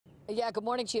Yeah, good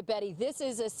morning to you, Betty. This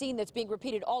is a scene that's being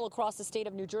repeated all across the state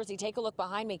of New Jersey. Take a look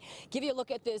behind me. Give you a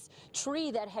look at this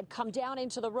tree that had come down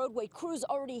into the roadway. Crews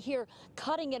already here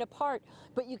cutting it apart,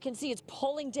 but you can see it's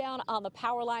pulling down on the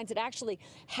power lines. It actually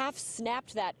half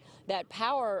snapped that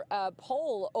power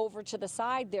pole over to the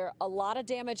side there. A lot of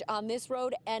damage on this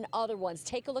road and other ones.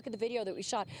 Take a look at the video that we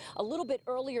shot a little bit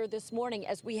earlier this morning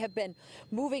as we have been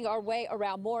moving our way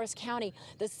around Morris County.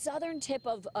 The southern tip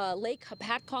of Lake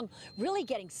Hopatcong really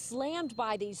getting slammed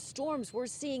by these storms. We're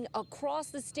seeing across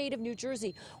the state of New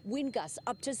Jersey wind gusts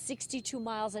up to 62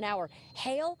 miles an hour,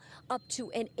 hail up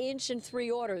to 1 inch and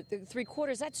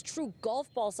 3/4. That's true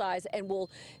golf ball size and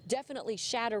will definitely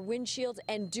shatter windshields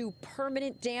and do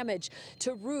permanent damage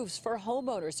to roofs for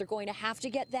homeowners. They're going to have to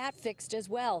get that fixed as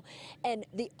well. And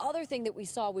the other thing that we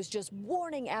saw was just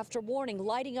warning after warning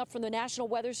lighting up from the National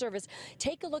Weather Service.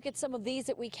 Take a look at some of these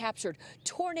that we captured.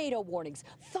 Tornado warnings,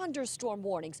 thunderstorm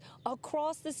warnings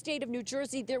across the state of New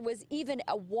Jersey. There was even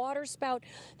a water spout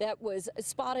that was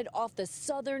spotted off the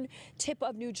southern tip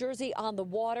of New Jersey on the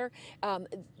water.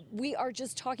 We are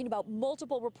just talking about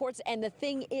multiple reports, and the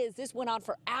thing is, this went on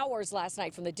for hours last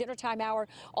night, from the dinner time hour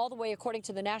all the way, according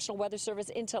to the National Weather Service,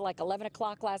 into like 11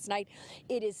 o'clock last night.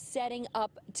 It is setting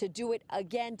up to do it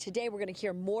again today. We're going to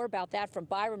hear more about that from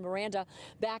Byron Miranda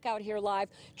back out here live.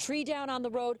 Tree down on the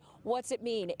road. What's it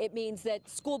mean? It means that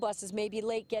school buses may be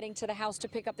late getting to the house to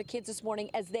pick up the kids this morning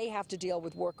as they have to deal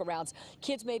with workarounds.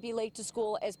 Kids may be late to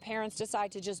school as parents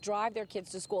decide to just drive their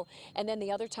kids to school. And then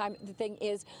the thing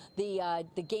is the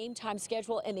game time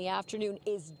schedule in the afternoon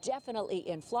is definitely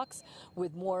in flux,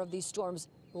 with more of these storms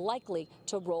likely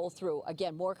to roll through.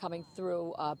 Again, more coming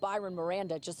through. Byron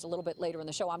Miranda just a little bit later in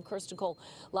the show. I'm Kirstin Cole,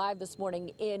 live this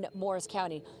morning in Morris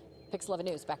County. Pix 11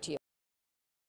 News, back to you.